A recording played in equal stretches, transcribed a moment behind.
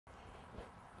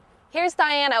Here's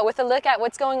Diana with a look at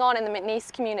what's going on in the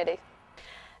McNeese community.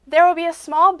 There will be a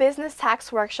small business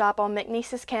tax workshop on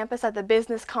McNeese's campus at the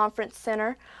Business Conference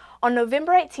Center on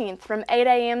November 18th from 8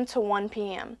 a.m. to 1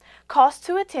 p.m. Cost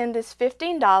to attend is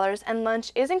 $15 and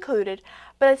lunch is included,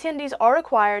 but attendees are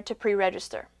required to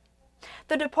pre-register.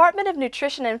 The Department of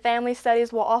Nutrition and Family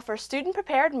Studies will offer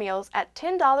student-prepared meals at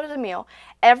 $10 a meal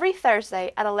every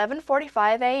Thursday at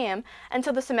 11:45 a.m.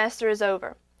 until the semester is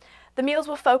over. The meals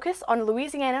will focus on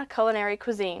Louisiana culinary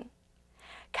cuisine.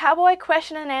 Cowboy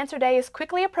Question and Answer Day is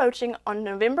quickly approaching on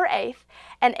November 8th,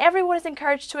 and everyone is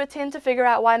encouraged to attend to figure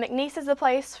out why McNeese is the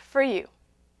place for you.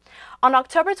 On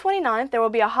October 29th, there will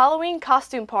be a Halloween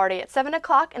costume party at 7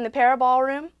 o'clock in the Para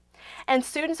Ballroom, and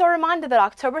students are reminded that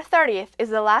October 30th is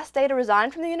the last day to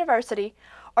resign from the university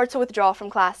or to withdraw from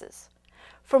classes.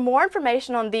 For more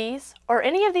information on these or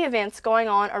any of the events going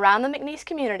on around the McNeese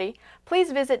community,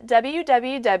 please visit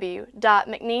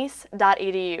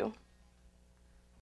www.mcneese.edu.